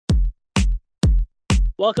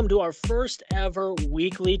Welcome to our first ever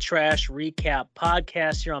weekly trash recap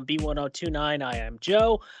podcast here on B1029. I am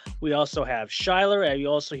Joe. We also have Shyler, and you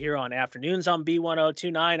also hear on afternoons on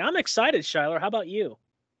B1029. I'm excited, Shyler. How about you?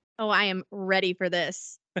 Oh, I am ready for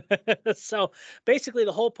this. So basically,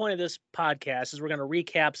 the whole point of this podcast is we're going to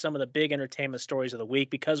recap some of the big entertainment stories of the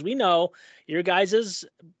week because we know your guys'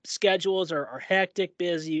 schedules are hectic,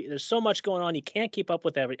 busy. There's so much going on. You can't keep up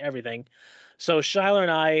with everything. So Shyler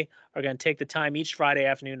and I are going to take the time each Friday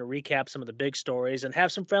afternoon to recap some of the big stories and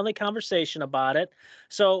have some friendly conversation about it.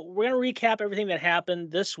 So we're going to recap everything that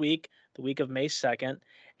happened this week, the week of May 2nd.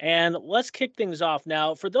 And let's kick things off.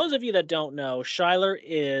 Now, for those of you that don't know, Shyler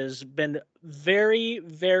is been very,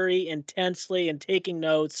 very intensely and taking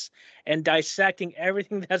notes and dissecting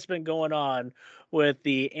everything that's been going on with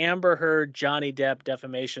the Amber Heard Johnny Depp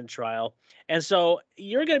defamation trial. And so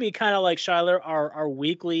you're going to be kind of like Shyler, our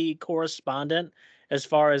weekly correspondent, as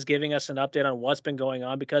far as giving us an update on what's been going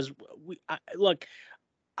on. Because look,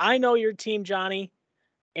 I know your team, Johnny.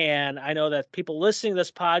 And I know that people listening to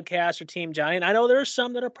this podcast are Team Johnny, and I know there are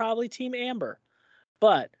some that are probably Team Amber.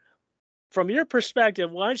 But from your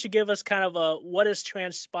perspective, why don't you give us kind of a what has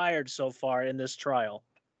transpired so far in this trial?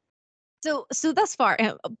 So thus far,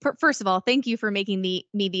 first of all, thank you for making me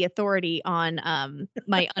the authority on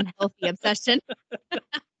my unhealthy obsession.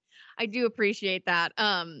 I do appreciate that.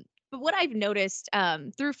 But what I've noticed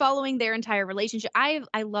through following their entire relationship,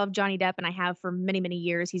 I love Johnny Depp and I have for many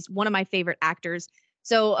years. He's one of my favorite actors.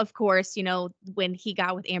 So of course, when he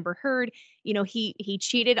got with Amber Heard, he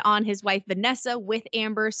cheated on his wife Vanessa with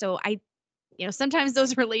Amber. So sometimes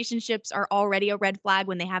those relationships are already a red flag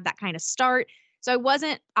when they have that kind of start. So I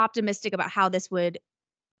wasn't optimistic about how this would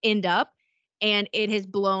end up. And it has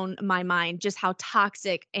blown my mind just how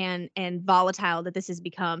toxic and volatile that this has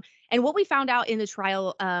become. And what we found out in the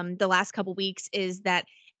trial the last couple weeks is that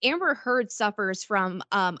Amber Heard suffers from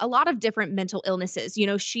a lot of different mental illnesses.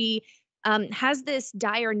 She has this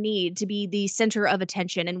dire need to be the center of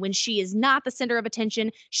attention. And when she is not the center of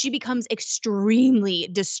attention, she becomes extremely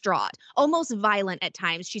distraught, almost violent at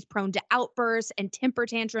times. She's prone to outbursts and temper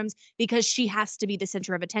tantrums because she has to be the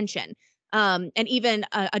center of attention. And even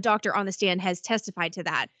a doctor on the stand has testified to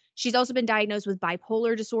that. She's also been diagnosed with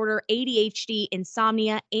bipolar disorder, ADHD,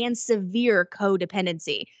 insomnia, and severe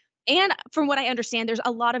codependency. And from what I understand, there's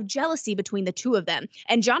a lot of jealousy between the two of them.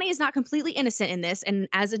 And Johnny is not completely innocent in this. And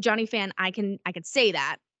as a Johnny fan, I can say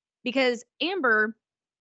that because Amber,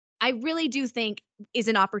 I really do think is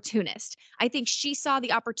an opportunist. I think she saw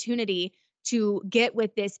the opportunity to get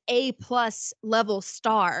with this A+ level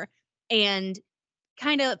star and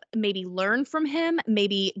kind of maybe learn from him,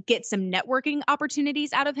 maybe get some networking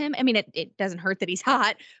opportunities out of him. I mean, it doesn't hurt that he's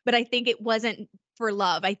hot, but I think it wasn't for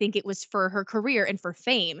love. I think it was for her career and for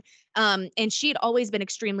fame. And she had always been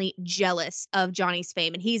extremely jealous of Johnny's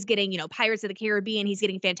fame. And he's getting, Pirates of the Caribbean, he's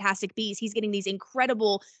getting Fantastic Beasts, he's getting these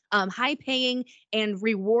incredible, high paying and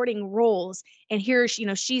rewarding roles. And here,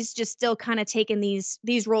 she's just still kind of taking these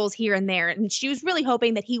roles here and there. And she was really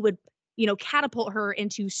hoping that he would, catapult her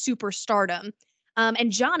into superstardom.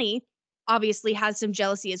 And Johnny obviously has some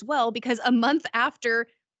jealousy as well because a month after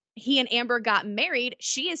he and Amber got married,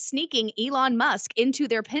 she is sneaking Elon Musk into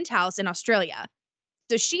their penthouse in Australia.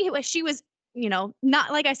 So she was,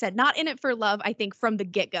 not like I said, not in it for love, I think, from the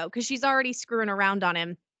get-go, because she's already screwing around on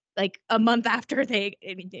him like a month after they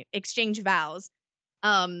exchange vows.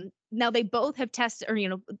 Now they both have tested,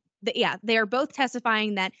 or they are both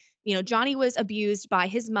testifying that Johnny was abused by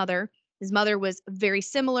his mother. His mother was very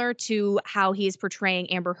similar to how he is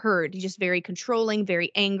portraying Amber Heard. He's just very controlling,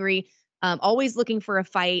 very angry, always looking for a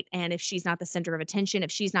fight. And if she's not the center of attention,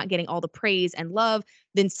 if she's not getting all the praise and love,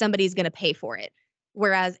 then somebody's going to pay for it.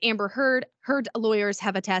 Whereas Amber Heard, her lawyers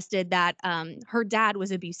have attested that her dad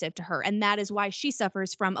was abusive to her, and that is why she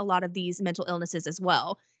suffers from a lot of these mental illnesses as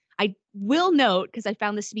well. I will note, because I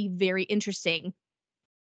found this to be very interesting,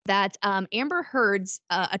 that Amber Heard's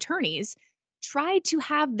attorneys tried to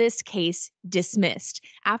have this case dismissed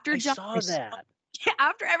after I saw that.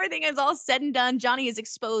 after everything is all said and done. Johnny has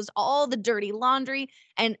exposed all the dirty laundry,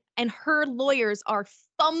 and her lawyers are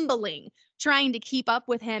fumbling trying to keep up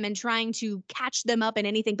with him and trying to catch them up in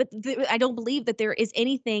anything. But I don't believe that there is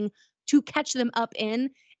anything to catch them up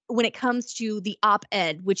in when it comes to the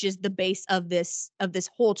op-ed, which is the base of this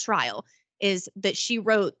whole trial, is that she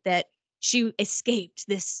wrote that she escaped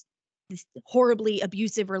this horribly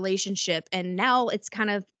abusive relationship, and now it's kind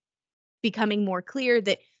of becoming more clear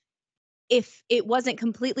that if it wasn't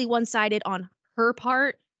completely one-sided on her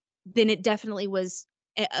part, then it definitely was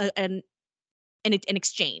an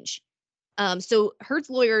exchange. So Heard's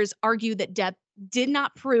lawyers argue that Depp did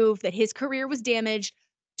not prove that his career was damaged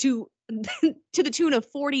to to the tune of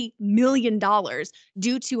 $40 million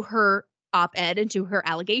due to her op-ed and to her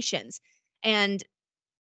allegations. And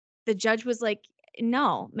the judge was like,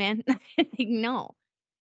 no, man, no,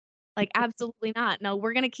 like, absolutely not. No,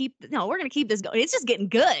 we're gonna keep this going. It's just getting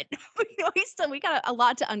good. We got a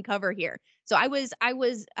lot to uncover here. So I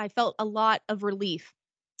felt a lot of relief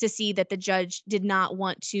to see that the judge did not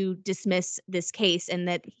want to dismiss this case and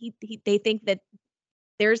that they think that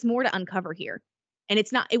there's more to uncover here. And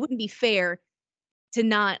it wouldn't be fair to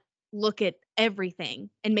not look at everything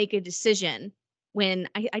and make a decision when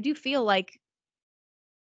I do feel like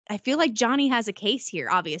Johnny has a case here,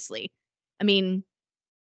 obviously. I mean,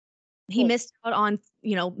 he Well, missed out on,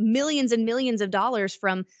 millions and millions of dollars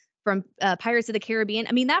from Pirates of the Caribbean.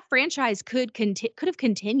 I mean, that franchise could have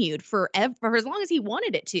continued forever for as long as he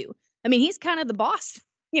wanted it to. I mean, he's kind of the boss.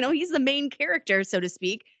 He's the main character, so to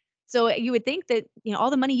speak. So you would think that, all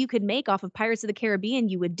the money you could make off of Pirates of the Caribbean,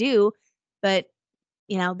 you would do, but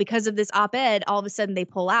because of this op-ed, all of a sudden they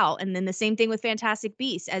pull out. And then the same thing with Fantastic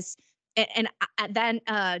Beasts and then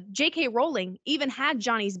J.K. Rowling even had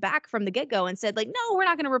Johnny's back from the get-go and said, like, no, we're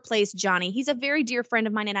not going to replace Johnny. He's a very dear friend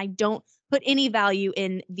of mine, and I don't put any value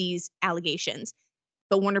in these allegations.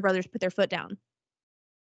 But Warner Brothers put their foot down.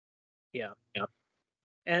 yeah.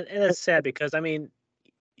 And it's sad because, I mean,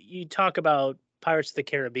 you talk about Pirates of the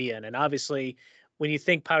Caribbean, and obviously when you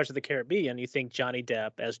think Pirates of the Caribbean, you think Johnny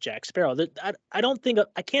Depp as Jack Sparrow.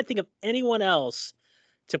 I can't think of anyone else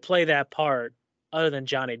to play that part other than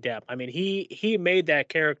Johnny Depp. I mean, he made that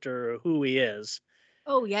character who he is,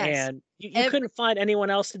 Oh, yes. and you couldn't find anyone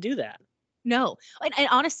else to do that. No. And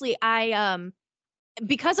honestly,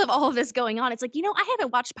 because of all of this going on, it's like, I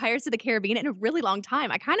haven't watched Pirates of the Caribbean in a really long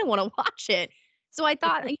time. I kind of want to watch it. So I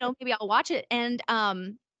thought, maybe I'll watch it. And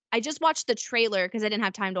I just watched the trailer because I didn't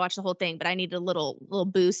have time to watch the whole thing, but I needed a little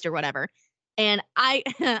boost or whatever. And I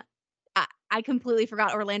I completely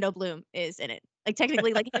forgot Orlando Bloom is in it. Like,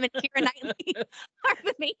 technically, like, him and Keira Knightley are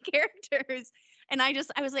the main characters. And I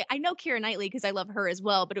was like, I know Keira Knightley because I love her as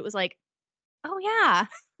well, but it was like, oh yeah,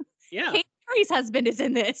 Yeah. Katy Perry's husband is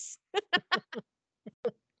in this.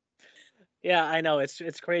 Yeah, I know it's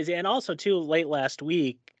crazy. And also too, late last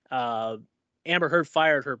week, Amber Heard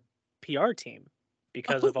fired her PR team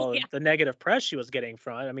because Oh of all yeah. the negative press she was getting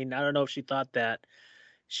from it. I mean, I don't know if she thought that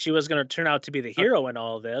she was going to turn out to be the hero in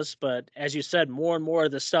all of this, but as you said, more and more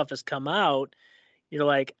of the stuff has come out. You're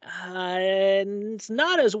like, it's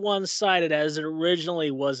not as one-sided as it originally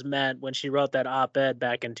was meant when she wrote that op-ed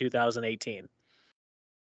back in 2018.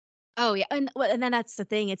 Oh yeah. And then that's the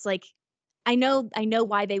thing. It's like, I know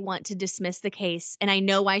why they want to dismiss the case, and I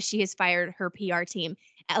know why she has fired her PR team.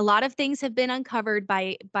 A lot of things have been uncovered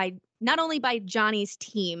by not only by Johnny's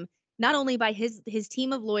team, not only by his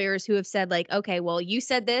team of lawyers who have said, like, okay, well, you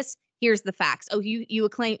said this, here's the facts. Oh, you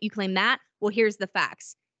claim that, well, here's the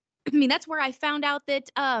facts. I mean, that's where I found out that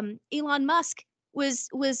Elon Musk was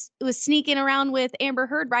sneaking around with Amber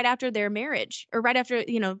Heard right after their marriage, or right after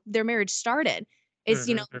their marriage started. Is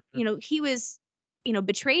he was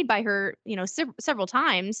betrayed by her, several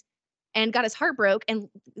times, and got his heart broke and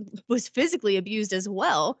was physically abused as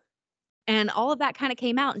well. And all of that kind of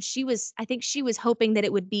came out. And I think she was hoping that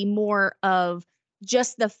it would be more of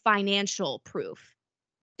just the financial proof.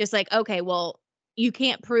 Just like, okay, well, you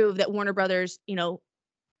can't prove that Warner Brothers,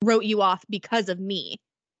 wrote you off because of me.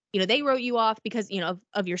 They wrote you off because,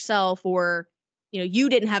 of yourself, or, you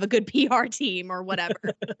didn't have a good PR team or whatever.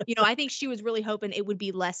 I think she was really hoping it would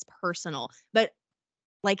be less personal. But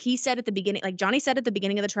like he said at the beginning, like Johnny said at the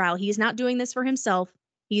beginning of the trial, he's not doing this for himself.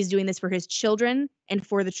 He's doing this for his children and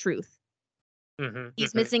for the truth.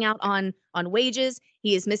 He's missing out on wages.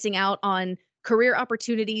 He is missing out on career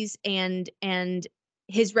opportunities and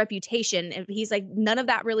his reputation. And he's like, none of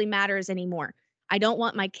that really matters anymore. I don't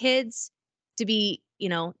want my kids to be,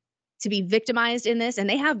 to be victimized in this, and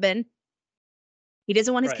they have been. He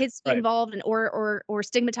doesn't want his kids to be involved and or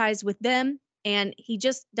stigmatized with them. And he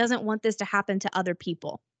just doesn't want this to happen to other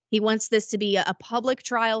people. He wants this to be a public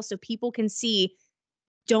trial so people can see.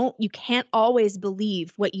 You can't always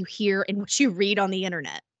believe what you hear and what you read on the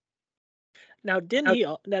internet. Now,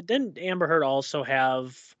 didn't Amber Heard also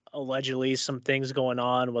have allegedly some things going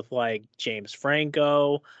on with, like, James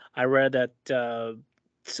Franco? I read that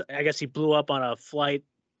I guess he blew up on a flight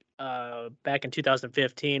back in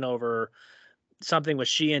 2015 over something with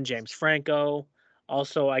she and James Franco.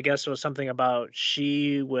 Also, I guess there was something about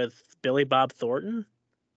she with Billy Bob Thornton.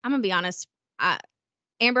 I'm gonna be honest.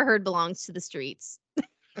 Amber Heard belongs to the streets.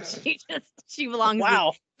 she belongs.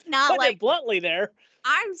 Wow, not put like it bluntly there.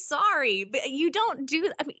 I'm sorry, but you don't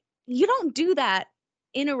do. I mean, you don't do that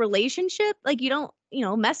in a relationship, like, you don't,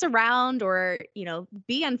 mess around or,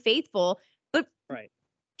 be unfaithful, but Right.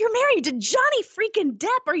 you're married to Johnny freaking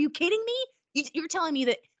Depp. Are you kidding me? You're telling me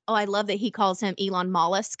that, oh, I love that he calls him Elon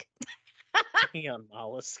Mollusk. Neon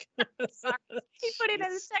mollusk. Sorry. He put it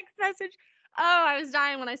in his Jeez. text message. Oh, I was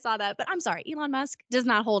dying when I saw that. But I'm sorry, Elon Musk does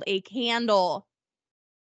not hold a candle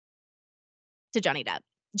to Johnny Depp.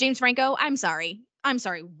 James Franco, I'm sorry. I'm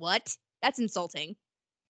sorry. What? That's insulting.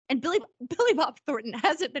 And Billy Bob Thornton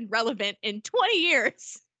hasn't been relevant in 20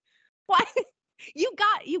 years. Why? You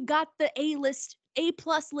got the A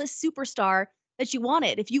plus list superstar that you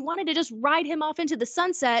wanted. If you wanted to just ride him off into the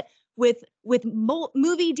sunset with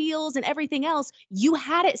movie deals and everything else, you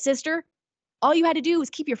had it, sister. All you had to do was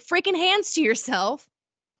keep your freaking hands to yourself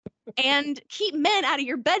and keep men out of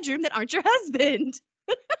your bedroom that aren't your husband.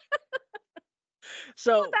 Not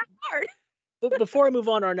So that hard. before we move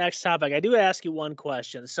on to our next topic, I do ask you one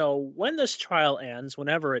question. So when this trial ends,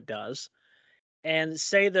 whenever it does, and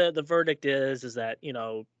say the verdict is that,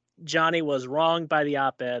 Johnny was wronged by the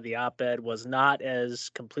op-ed was not as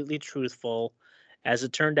completely truthful as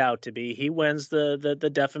it turned out to be. He wins the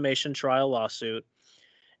defamation trial lawsuit.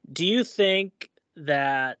 Do you think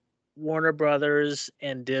that Warner Brothers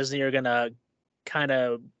and Disney are gonna kind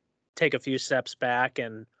of take a few steps back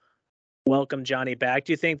and welcome Johnny back?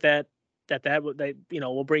 Do you think that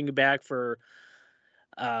will bring you back for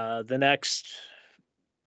the next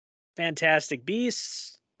Fantastic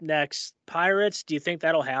Beasts, next Pirates? Do you think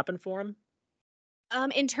that'll happen for him?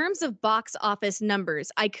 In terms of box office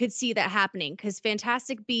numbers, I could see that happening because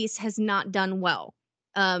Fantastic Beasts has not done well.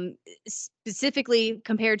 Specifically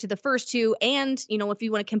compared to the first two, and if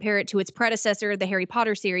you want to compare it to its predecessor, the Harry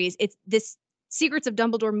Potter series, it's this Secrets of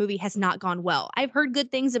Dumbledore movie has not gone well. I've heard good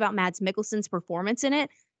things about Mads Mikkelsen's performance in it,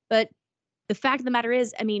 but the fact of the matter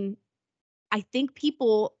is, I mean, I think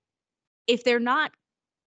people, if they're not,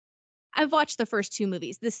 I've watched the first two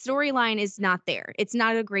movies. The storyline is not there. It's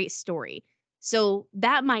not a great story. So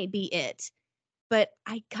that might be it. But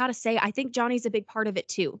I gotta say, I think Johnny's a big part of it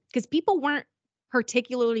too, because people weren't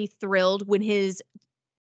particularly thrilled when his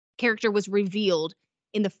character was revealed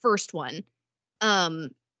in the first one. Um,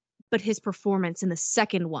 but his performance in the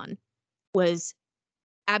second one was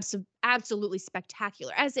absolutely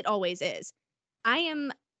spectacular, as it always is. I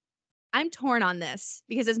am I'm torn on this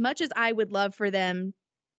because as much as I would love for them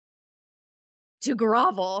to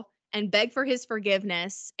grovel and beg for his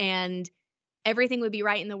forgiveness and everything would be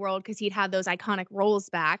right in the world because he'd have those iconic roles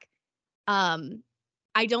back. Um,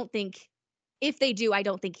 I don't think if they do, I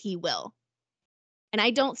don't think he will. And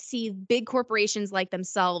I don't see big corporations like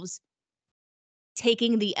themselves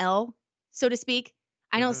taking the L, so to speak.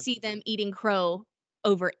 I don't Hmm. see them eating crow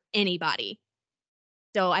over anybody.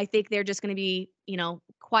 So I think they're just going to be,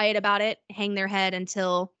 quiet about it, hang their head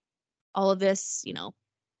until all of this,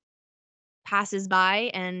 passes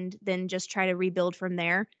by and then just try to rebuild from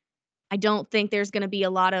there. I don't think there's going to be a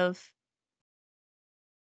lot of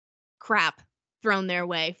crap thrown their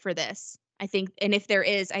way for this. I think, and if there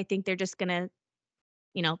is, I think they're just going to,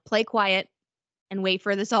 play quiet and wait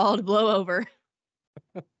for this all to blow over.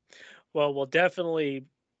 Well, we'll definitely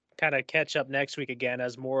kind of catch up next week again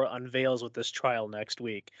as more unveils with this trial next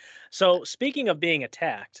week. So, speaking of being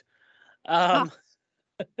attacked, Ah,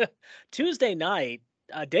 um, Tuesday night,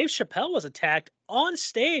 Dave Chappelle was attacked on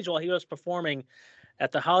stage while he was performing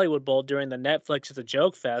at the Hollywood Bowl during the Netflix at the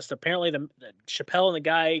Joke Fest. Apparently, the Chappelle and the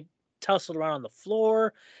guy tussled around on the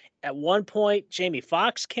floor. At one point, Jamie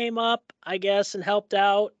Foxx came up, I guess, and helped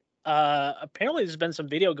out. Apparently, there's been some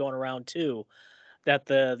video going around too that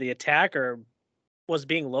the attacker was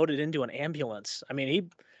being loaded into an ambulance.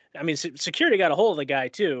 Security got a hold of the guy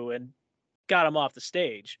too and got him off the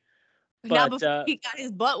stage. now But before he got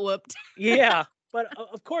his butt whooped. yeah, but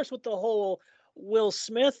of course, with the whole Will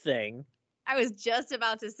Smith thing, I was just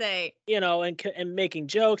about to say, and making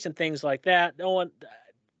jokes and things like that. No one,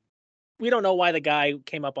 we don't know why the guy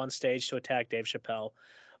came up on stage to attack Dave Chappelle,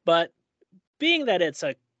 but being that it's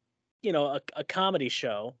a comedy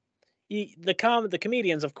show, the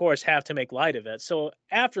comedians of course have to make light of it. So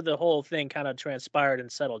after the whole thing kind of transpired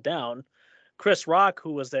and settled down, Chris Rock,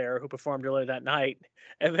 who was there, who performed earlier that night,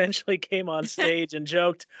 eventually came on stage and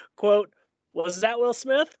joked, "quote Was that Will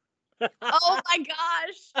Smith?" oh my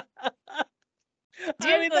gosh, I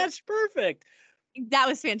dude, mean, that's perfect. that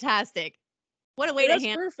was fantastic. What a way to That's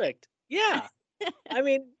handle perfect. Yeah. I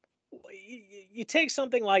mean, you take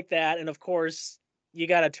something like that, and of course, you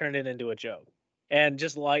got to turn it into a joke and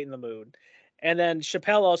just lighten the mood. And then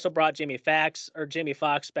Chappelle also brought Jamie Foxx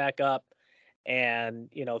back up and,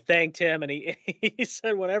 thanked him. And he, he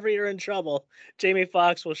said, whenever you're in trouble, Jamie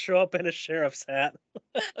Foxx will show up in a sheriff's hat.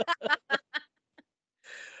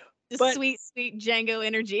 The But sweet, sweet Django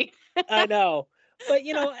energy. I know. But,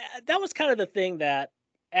 that was kind of the thing that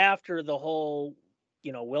after the whole,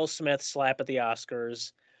 Will Smith slap at the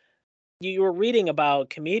Oscars, you were reading about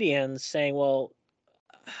comedians saying, well,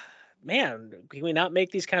 man, can we not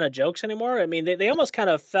make these kind of jokes anymore? I mean, they almost kind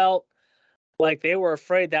of felt like they were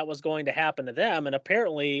afraid that was going to happen to them. And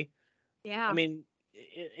apparently, I Yeah. mean,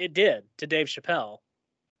 it did to Dave Chappelle.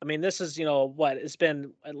 I mean, this is, what, it's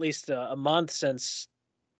been at least a month since,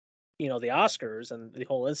 the Oscars and the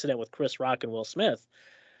whole incident with Chris Rock and Will Smith.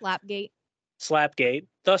 Slapgate. Slapgate,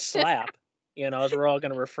 the slap, as we're all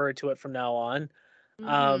going to refer to it from now on.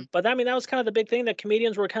 Hmm. But I mean, that was kind of the big thing that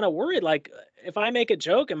comedians were kind of worried. Like, if I make a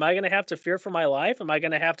joke, am I going to have to fear for my life? Am I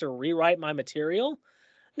going to have to rewrite my material?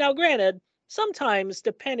 Now, granted, sometimes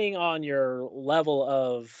depending on your level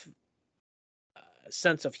of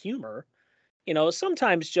sense of humor,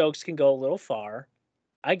 sometimes jokes can go a little far.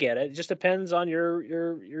 I get it. It just depends on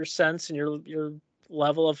your sense and your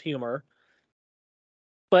level of humor.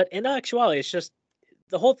 But in actuality, it's just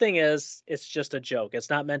the whole thing is it's just a joke. It's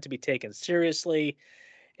not meant to be taken seriously.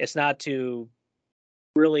 It's not to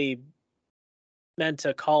really meant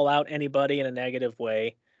to call out anybody in a negative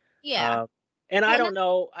way. Yeah. Uh, and I Well, don't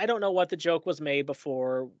know. I don't know what the joke was made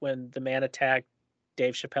before when the man attacked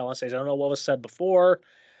Dave Chappelle on stage. I don't know what was said before,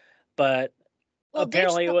 but Dave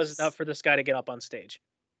apparently it was enough Chappelle's for this guy to get up on stage.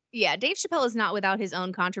 yeah, Dave Chappelle is not without his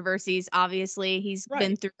own controversies. Obviously, he's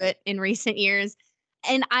been Right. through it in recent years,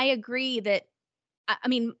 and I agree that. I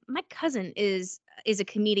mean, my cousin is a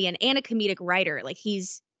comedian and a comedic writer. Like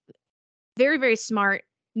he's very, very smart.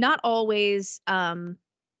 Not always, not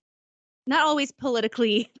always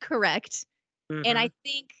politically correct. And Hmm. I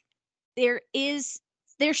think there is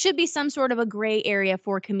there should be some sort of a gray area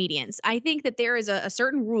for comedians. I think that there is a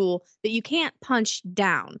certain rule that you can't punch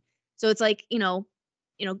down. So it's like, you know,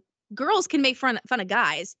 girls can make fun of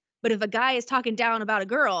guys, but if a guy is talking down about a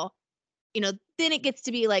girl, then it gets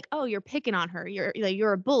to be like, oh, you're picking on her.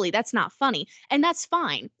 You're a bully. That's not funny. And that's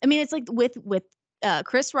fine. I mean, it's like with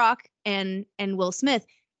Chris Rock and Will Smith,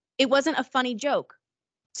 it wasn't a funny joke.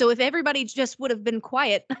 So if everybody just would have been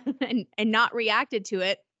quiet and not reacted to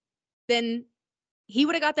it, then he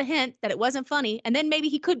would have got the hint that it wasn't funny, and then maybe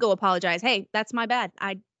he could go apologize. Hey, that's my bad.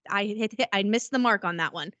 I missed the mark on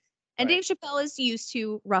that one. And Right. Dave Chappelle is used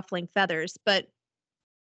to ruffling feathers, but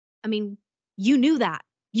I mean, you knew that.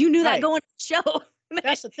 You knew that Right. going to the show.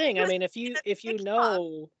 That's the thing. He I was mean, if you picking him up.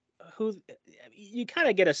 know who, you kind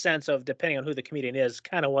of get a sense of, depending on who the comedian is,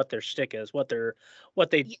 kind of what their shtick is, what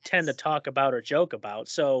they tend to Yes. talk about or joke about.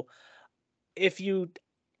 So if you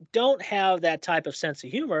don't have that type of sense of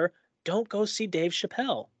humor, don't go see Dave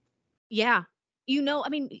Chappelle. Yeah. I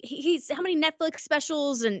mean, he's how many Netflix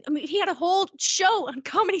specials, and I mean, he had a whole show on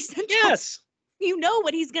Comedy Central. Yes. You know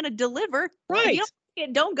what he's going to deliver. If you Right. don't like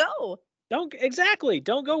it, don't go. Don't exactly.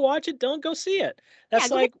 Don't go watch it. Don't go see it. Yeah, That's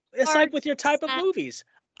go get like the it's like card, with your get the type of snack. movies.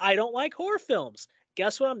 I don't like horror films.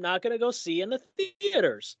 Guess what? I'm not going to go see in the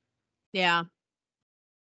theaters. Yeah,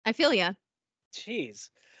 I feel ya. Jeez.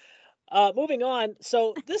 Moving on.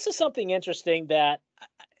 So this is something interesting that,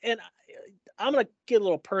 and I'm going to get a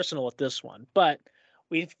little personal with this one, but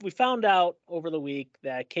we found out over the week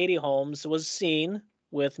that Katie Holmes was seen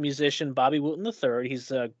with musician Bobby Wooten III.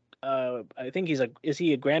 He's a, I think is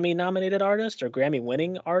he a Grammy nominated artist or Grammy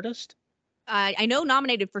winning artist? I know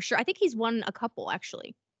nominated for sure. I think he's won a couple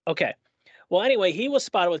actually. Okay. Well, anyway, he was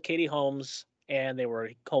spotted with Katie Holmes and they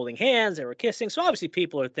were holding hands, they were kissing. So obviously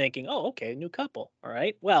people are thinking, oh, okay, new couple. All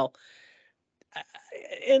right. Well, I-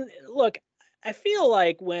 and look, I feel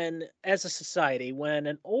like when, as a society, when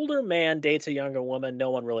an older man dates a younger woman,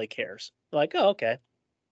 no one really cares. Like, oh, okay.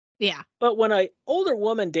 Yeah. But when a older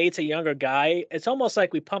woman dates a younger guy, it's almost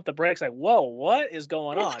like we pump the brakes. Like, whoa, what is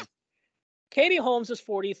going on? Katie Holmes is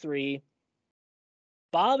 43.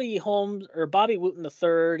 Bobby Wooten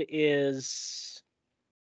III is,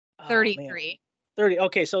 oh man, 33. 30.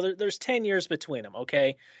 Okay, so there's 10 years between them.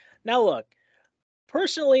 Okay. Now look,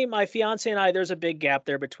 personally, my fiance and I, there's a big gap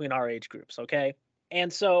there between our age groups. Okay.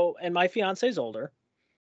 And my fiance's older.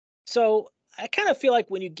 So I kind of feel like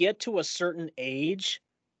when you get to a certain age,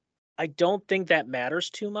 I don't think that matters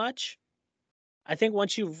too much. I think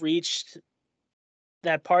once you've reached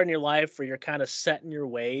that part in your life where you're kind of set in your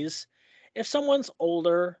ways, if someone's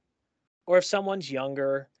older or if someone's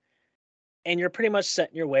younger, and you're pretty much set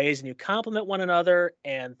in your ways and you compliment one another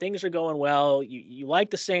and things are going well, you like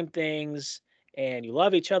the same things and you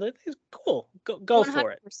love each other, it's cool. Go for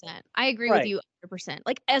it. 100%. I agree with Right. you 100%.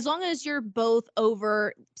 Like as long as you're both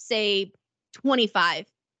over say 25,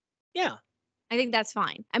 Yeah, I think that's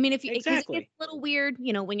fine. I mean, if you because it gets exactly. a little weird,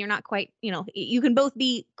 when you're not quite, you can both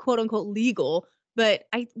be quote unquote legal, but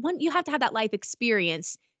you have to have that life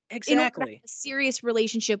experience in order to have Exactly. a serious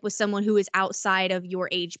relationship with someone who is outside of your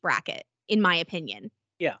age bracket, in my opinion.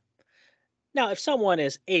 Yeah. Now, if someone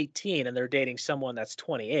is 18 and they're dating someone that's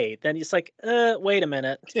 28, then it's like, wait a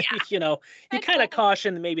minute. Yeah. You know, you Red kind of flag.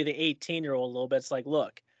 caution maybe the 18-year-old a little bit. It's like,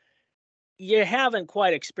 look, you haven't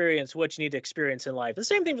quite experienced what you need to experience in life. The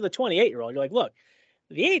same thing for the 28-year-old. You're like, look,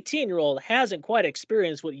 the 18-year-old hasn't quite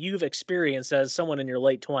experienced what you've experienced as someone in your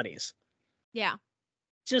late 20s. Yeah.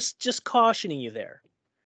 Just cautioning you there.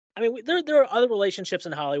 I mean, there are other relationships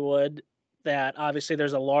in Hollywood that obviously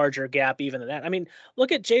there's a larger gap even than that. I mean,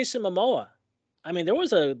 look at Jason Momoa. I mean, there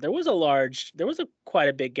was a quite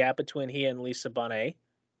a big gap between he and Lisa Bonet,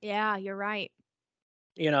 Yeah, you're right.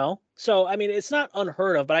 you know? So, I mean, it's not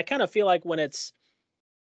unheard of, but I kind of feel like when it's,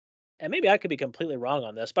 and maybe I could be completely wrong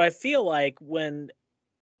on this, but I feel like when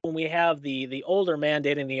we have the older man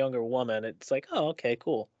dating the younger woman, it's like, oh, okay,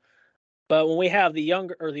 cool. But when we have the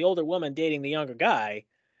younger or the older woman dating the younger guy,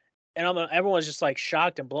 and everyone's just like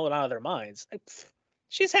shocked and blown out of their minds. Like,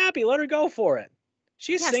 she's happy. Let her go for it.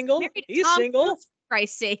 She's Yes, single. married to He's Tom single. Cruise, for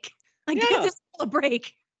Christ's sake. Like, give Yeah, this girl a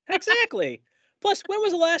break. exactly. Plus, when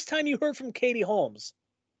was the last time you heard from Katie Holmes?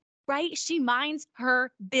 Right? She minds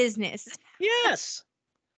her business. Yes.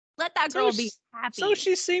 Let that So, girl be so happy.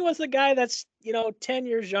 she's seen with the guy that's 10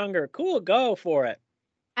 years younger. Cool, go for it.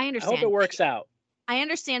 I I hope it understand. works out. I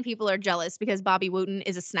understand people are jealous because Bobby Wooten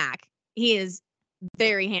is a snack. He is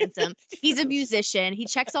very handsome. He's a musician. He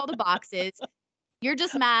checks all the boxes. You're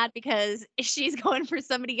just mad because she's going for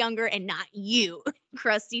somebody younger and not you,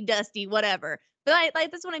 crusty, dusty, whatever. But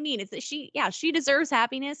that's what I mean. It's that she deserves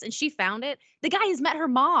happiness and she found it. The guy has met her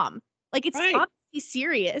mom. Like, it's Right. obviously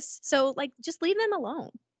serious. So, like, just leave them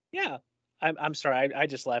alone. Yeah. I'm sorry. I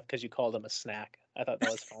just laughed because you called him a snack. I thought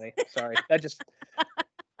that was funny. Sorry.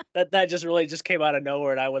 That just really just came out of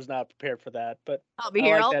nowhere, and I was not prepared for that. But I'll be I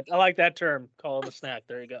here like all. that. I like that term. Call him a snack.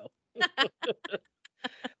 There you go.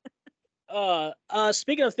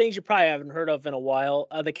 Speaking of things you probably haven't heard of in a while,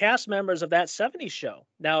 the cast members of that '70s show.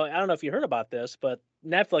 Now, I don't know if you heard about this, but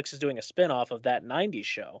Netflix is doing a spin-off of that '90s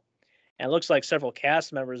show, and it looks like several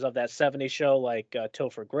cast members of that '70s show, like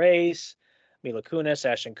Topher Grace, Mila Kunis,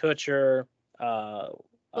 Ashton Kutcher, uh,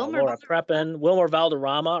 Wilmer Laura Valderrama. Prepon, Wilmer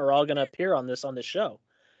Valderrama are all going to appear on this show.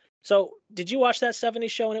 So, did you watch that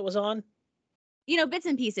 '70s show when it was on? Bits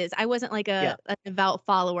and pieces. I wasn't like Yeah, a devout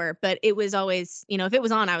follower, but it was always, if it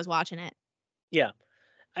was on, I was watching it. yeah.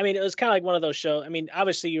 I mean, it was kind of like one of those shows. I mean,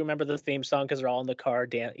 obviously, you remember the theme song because they're all in the car,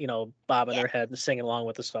 bobbing Yeah. their head and singing along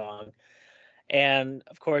with the song. And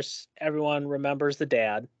of course, everyone remembers the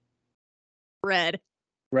dad, Red.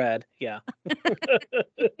 Red. Yeah,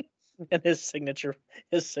 and his signature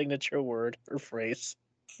word or phrase.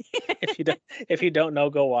 If you don't, if you don't know,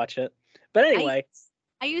 go watch it. But I anyway,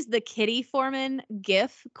 I use the Kitty Foreman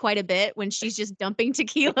gif quite a bit when she's just dumping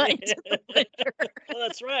tequila into the blender. oh,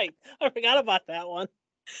 that's right. I forgot about that one.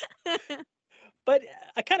 But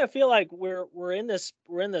I kind of feel like we're in this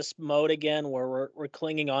mode again where we're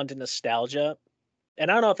clinging on to nostalgia, and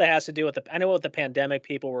I don't know if that has to do with I know with the pandemic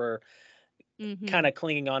people were kind Mhm. of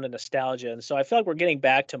clinging on to nostalgia, and so I feel like we're getting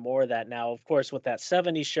back to more of that now. Of course, with that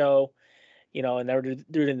 '70s show, and they're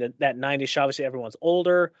doing that '90s show. Obviously, everyone's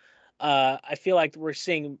older. I feel like we're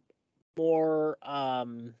seeing more.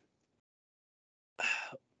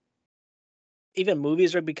 Even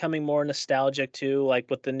movies are becoming more nostalgic too, like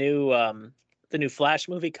with the new Flash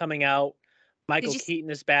movie coming out. Did Michael you see Keaton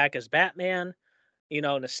is back as Batman.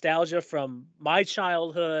 Nostalgia from my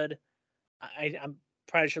childhood. I'm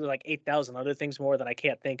probably sure there's like 8,000 other things more that I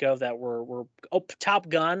can't think of that were Top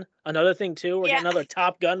Gun, another thing too. We're Yeah. getting another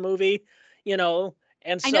Top Gun movie, you know,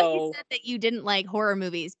 and I know you so said that you didn't like horror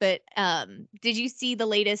movies, but did you see the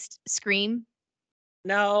latest Scream?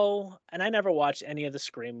 no, and I never watched any of the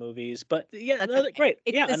Scream movies, but yeah, That's another okay. great,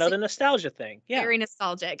 It's yeah, the same, another nostalgia thing, yeah, very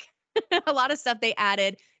nostalgic. A lot of stuff they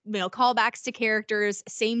added, callbacks to characters,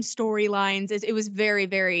 same storylines. It was very,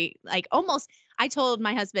 very like almost. I told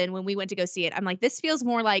my husband when we went to go see it, I'm like, this feels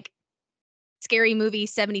more like Scary Movie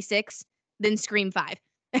 76 than Scream 5.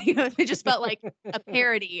 It just felt like a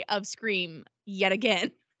parody of Scream yet again.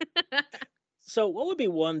 So, what would be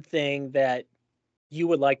one thing that you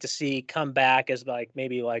would like to see come back as like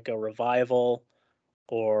maybe like a revival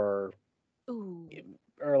or Ooh.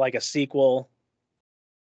 or like a sequel?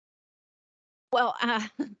 Well, I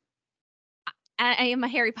am a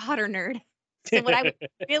Harry Potter nerd. So what I would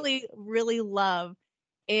really, really love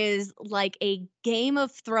is like a Game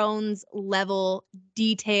of Thrones level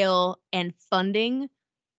detail and funding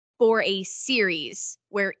for a series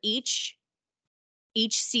where each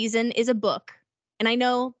season is a book. And I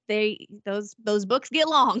know those books get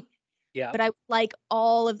long, Yeah. but I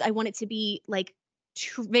want it to be like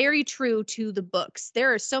very true to the books.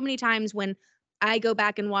 There are so many times when I go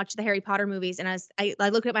back and watch the Harry Potter movies, and I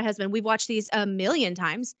look at my husband. We've watched these a million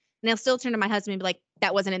times, and I'll still turn to my husband and be like,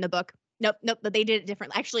 "That wasn't in the book. Nope, nope. But they did it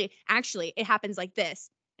differently. Actually, it happens like this."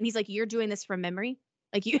 And he's like, "You're doing this from memory?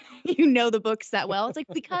 Like you you know the books that well?" It's like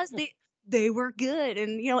because they were good,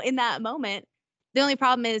 and in that moment, the only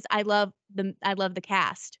problem is I love the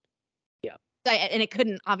cast. Yeah. And it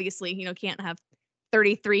couldn't obviously, can't have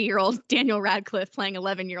 33-year-old Daniel Radcliffe playing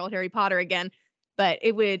 11-year-old Harry Potter again, but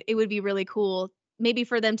it would be really cool maybe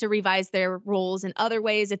for them to revise their roles in other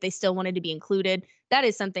ways if they still wanted to be included. That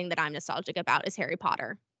is something that I'm nostalgic about is Harry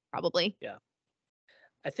Potter, probably. Yeah.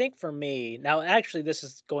 I think for me, now actually this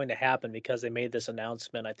is going to happen because they made this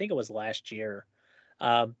announcement. I think it was last year.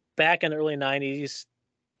 Back in the early 90s,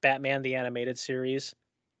 Batman the animated series.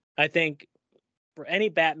 I think for any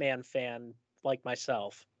Batman fan like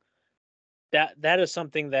myself, that is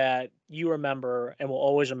something that you remember and will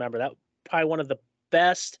always remember. That probably one of the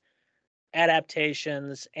best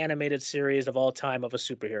adaptations, animated series of all time of a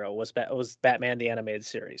superhero was Batman the animated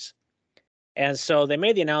series. And so they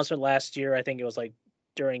made the announcement last year. I think it was like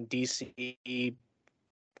during DC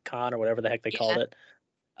Con or whatever the heck they Yeah. called it,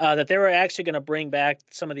 that they were actually going to bring back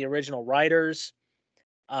some of the original writers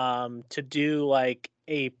to do like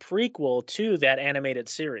a prequel to that animated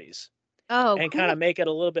series Oh, and kind cool. of make it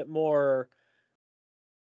a little bit more,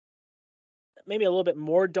 maybe a little bit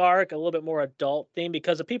more dark, a little bit more adult theme,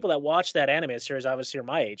 because the people that watch that animated series obviously are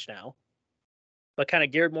my age now, but kind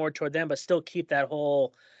of geared more toward them, but still keep that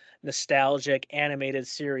whole nostalgic animated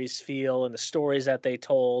series feel and the stories that they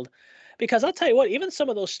told. Because I'll tell you what, even some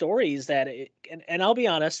of those stories and I'll be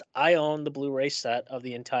honest, I own the Blu-ray set of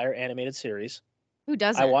the entire animated series. Who I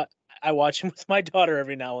doesn't? watch I watch them with my daughter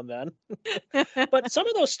every now and then. But some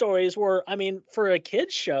of those stories were, I mean, for a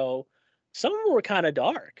kids show, some of them were kind of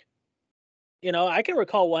dark. I can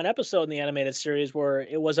recall one episode in the animated series where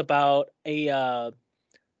it was about a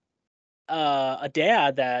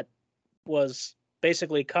dad that was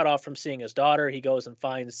basically cut off from seeing his daughter. He goes and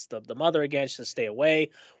finds the mother again to stay away.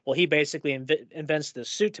 Well, he basically invents this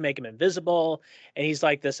suit to make him invisible, and he's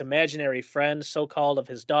like this imaginary friend, so called, of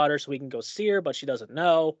his daughter, so he can go see her, but she doesn't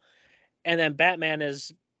know. And then Batman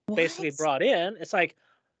is basically What? brought in. It's like,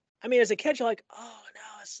 I mean, as a kid, you're like, oh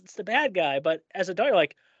no, it's the bad guy, but as a adult, you're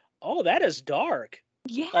like, oh, that is dark.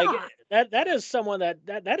 Like Yeah. that is someone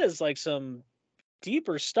that is like some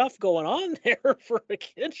deeper stuff going on there for a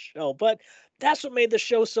kid show. But that's what made the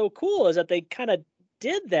show so cool, is that they kind of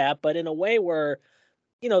did that, but in a way where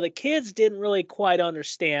the kids didn't really quite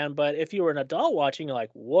understand. But if you were an adult watching, you're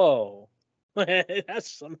like, whoa,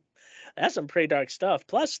 that's some pretty dark stuff.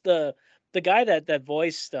 Plus the guy that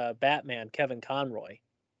voiced Batman, Kevin Conroy,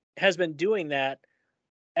 has been doing that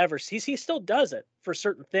ever. He still does it for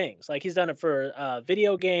certain things. Like he's done it for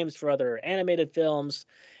video games, for other animated films.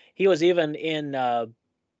 He was even in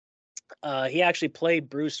he actually played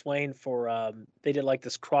Bruce Wayne for they did like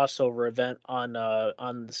this crossover event on the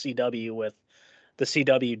CW with the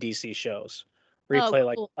CW DC shows where he Oh, play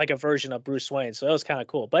cool. like a version of Bruce Wayne. So that was kind of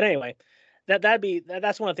cool. But anyway,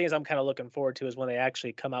 that's one of the things I'm kind of looking forward to, is when they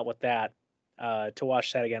actually come out with that, to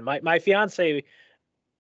watch that again. My fiance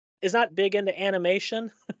is not big into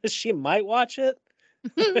animation. She might watch it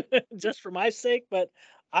just for my sake, but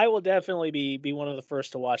I will definitely be one of the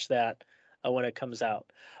first to watch that when it comes out.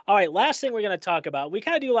 All right, last thing we're going to talk about. We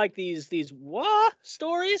kind of do like these what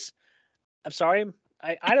stories. I'm sorry,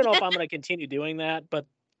 I don't know if I'm going to continue doing that, but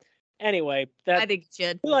anyway, I that think you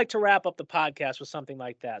should. we like to wrap up the podcast with something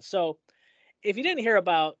like that. So if you didn't hear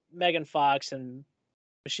about Megan Fox and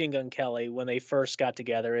Machine Gun Kelly when they first got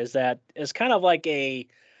together, is that it's kind of like a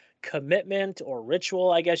commitment or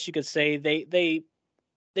ritual, I guess you could say.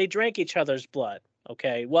 They drank each other's blood.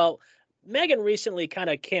 Okay. Well, Megan recently kind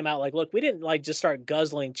of came out like, look, we didn't like just start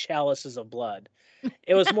guzzling chalices of blood.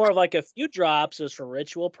 It was more of like a few drops. It was for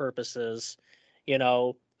ritual purposes. You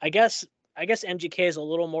know, I guess MGK is a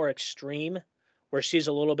little more extreme, where she's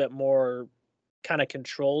a little bit more kind of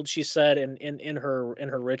controlled. She said in her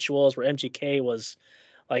rituals, where MGK was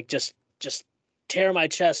like just tear my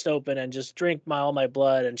chest open and just drink all my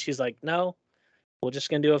blood, and she's like, no, we're just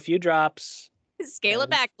gonna do a few drops Scale it and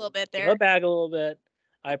back a little bit scale it there. back a little bit.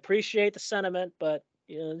 I appreciate the sentiment, but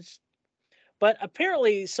but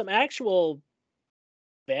apparently some actual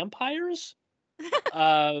vampires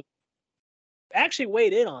uh actually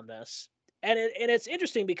weighed in on this. And it's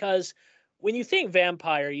interesting because when you think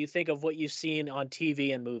vampire, you think of what you've seen on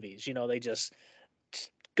TV and movies. They just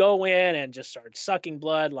go in and just start sucking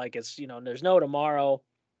blood like it's, there's no tomorrow,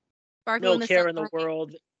 Sparkle no in the care in the sunlight.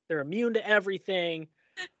 world. They're immune to everything.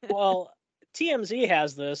 Well, TMZ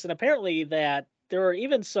has this, and apparently that there are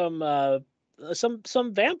even some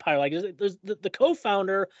vampire, like there's the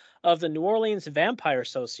co-founder of the New Orleans Vampire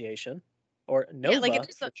Association, or Yeah, like Nova.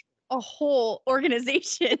 there's a whole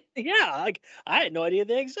organization. Yeah, like I had no idea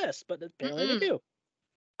they exist, but apparently they Mm-mm. do.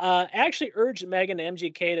 Actually urged Megan and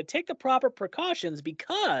MGK to take the proper precautions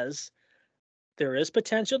because there is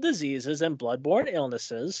potential diseases and bloodborne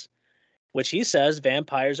illnesses, which he says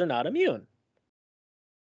vampires are not immune.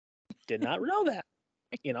 Did not know that.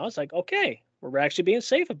 It's like, okay, we're actually being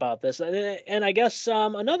safe about this. And I guess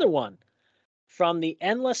another one from the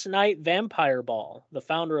Endless Night Vampire Ball, the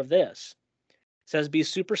founder of this, says be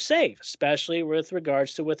super safe, especially with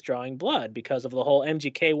regards to withdrawing blood because of the whole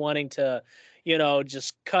MGK wanting to,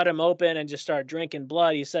 just cut him open and just start drinking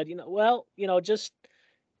blood. He said, just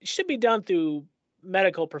it should be done through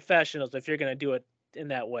medical professionals if you're going to do it in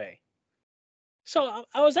that way. So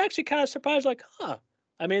I was actually kind of surprised, like, huh.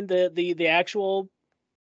 I mean, the actual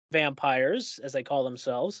vampires, as they call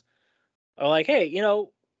themselves, are like, hey,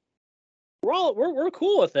 we're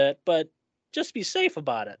cool with it, but just be safe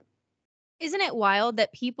about it. Isn't it wild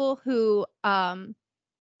that people who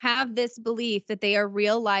have this belief that they are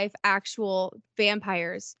real life actual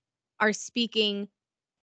vampires are speaking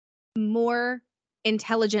more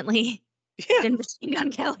intelligently Yeah. than Machine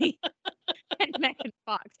Gun Kelly and Megan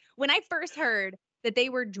Fox? When I first heard that they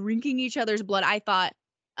were drinking each other's blood, I thought,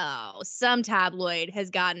 oh, some tabloid has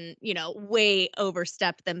gotten, way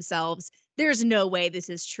overstepped themselves. There's no way this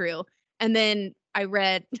is true. And then I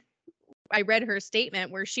read her statement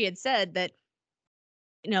where she had said that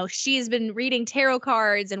she's been reading tarot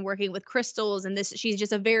cards and working with crystals, and she's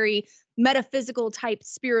just a very metaphysical type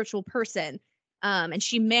spiritual person. And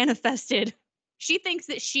she manifested, she thinks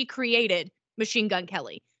that she created Machine Gun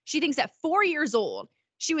Kelly. She thinks at 4 years old,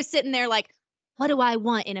 she was sitting there like, what do I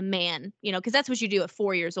want in a man? Because that's what you do at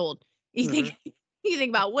 4 years old. You Hmm. think, you think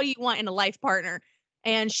about what do you want in a life partner?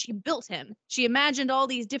 And she built him. She imagined all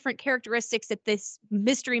these different characteristics that this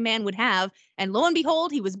mystery man would have. And lo and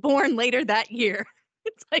behold, he was born later that year.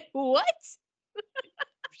 It's like, what?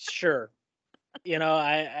 Sure.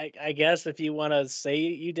 I guess if you want to say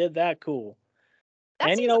you did that, cool. That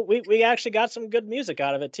And seems we actually got some good music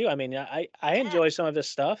out of it too. I mean, I yeah, enjoy some of this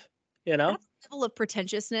stuff. You know. that's a level of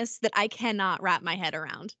pretentiousness that I cannot wrap my head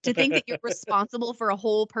around. To think that you're responsible for a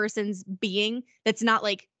whole person's being that's not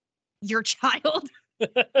like your child.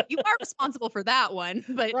 You are responsible for that one,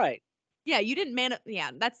 but Right. yeah, you didn't yeah,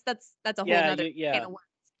 that's a whole Yeah. nother can Yeah. of worms.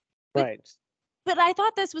 But Right. but I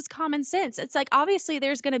thought this was common sense. It's like obviously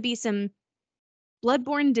there's gonna be some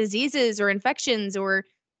bloodborne diseases or infections or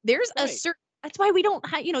there's a Right. certain that's why we don't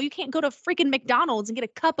you can't go to freaking McDonald's and get a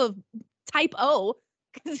cup of type O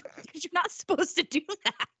because you're not supposed to do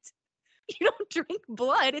that. You don't drink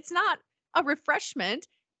blood. It's not a refreshment.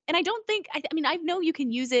 And I don't think I mean I know you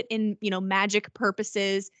can use it in, magic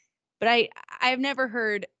purposes, but I've never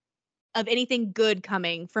heard of anything good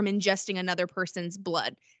coming from ingesting another person's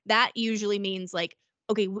blood. That usually means like,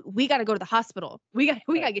 okay, we got to go to the hospital. We got to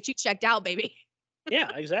Right. get you checked out, baby. Yeah.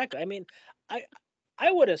 Exactly. I mean, I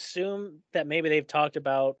I would assume that maybe they've talked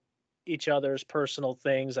about each other's personal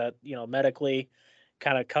things that medically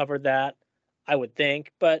kind of covered that. I would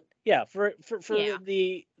think, but yeah, for Yeah.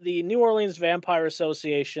 the New Orleans Vampire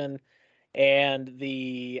Association and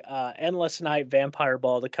the Endless Night Vampire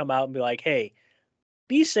Ball to come out and be like, "Hey,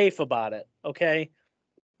 be safe about it, okay?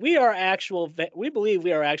 We believe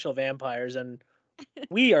we are actual vampires, and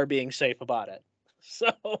we are being safe about it."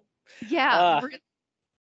 So, Yeah. uh,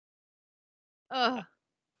 Ugh.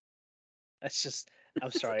 that's just.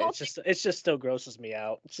 I'm sorry. So It's just still grosses me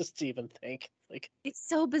out. Just to even think like. it's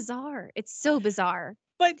so bizarre. It's so bizarre.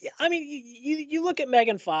 But I mean, you look at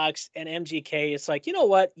Megan Fox and MGK. It's like, you know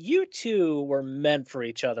what? You two were meant for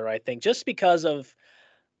each other. I think just because of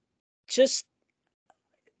just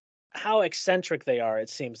how eccentric they are. It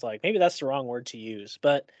seems like maybe that's the wrong word to use,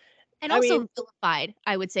 but And I also mean, vilified,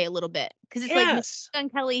 I would say a little bit. Because it's like Machine yes, Gun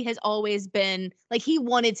Kelly has always been like he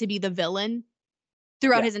wanted to be the villain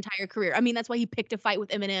throughout yeah, his entire career. I mean, that's why he picked a fight with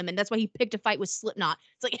Eminem and that's why he picked a fight with Slipknot.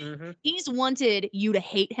 It's like hmm, he's wanted you to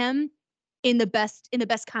hate him in the best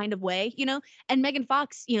kind of way, And Megan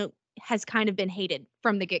Fox, has kind of been hated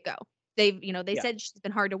from the get-go. They yeah, said she's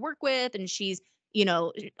been hard to work with and she's,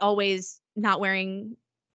 always not wearing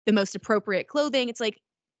the most appropriate clothing. It's like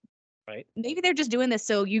right. maybe they're just doing this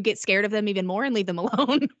so you get scared of them even more and leave them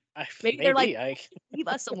alone. Maybe they're like, Maybe I. leave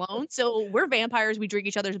us alone. So we're vampires. We drink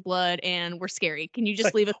each other's blood and we're scary. Can you It's just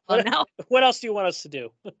like, leave us alone what now? what else do you want us to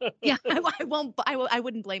do? Yeah, I won't. I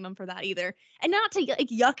wouldn't blame them for that either. And not to like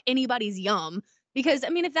yuck anybody's yum, Because I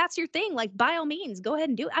mean, if that's your thing, like by all means, go ahead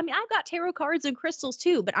and do it. I mean, I've got tarot cards and crystals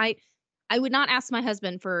too, but I would not ask my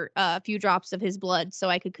husband for a few drops of his blood so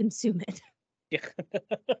I could consume it. Yeah.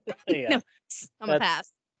 No, Yeah. I'm a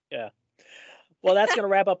pass. Yeah. Well, that's going to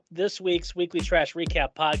wrap up this week's Weekly Trash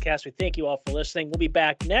Recap podcast. We thank you all for listening. We'll be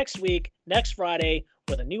back next week, next Friday,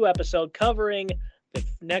 with a new episode covering the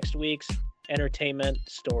next week's entertainment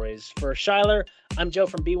stories. For Shyler, I'm Joe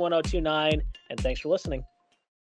from B1029, and thanks for listening.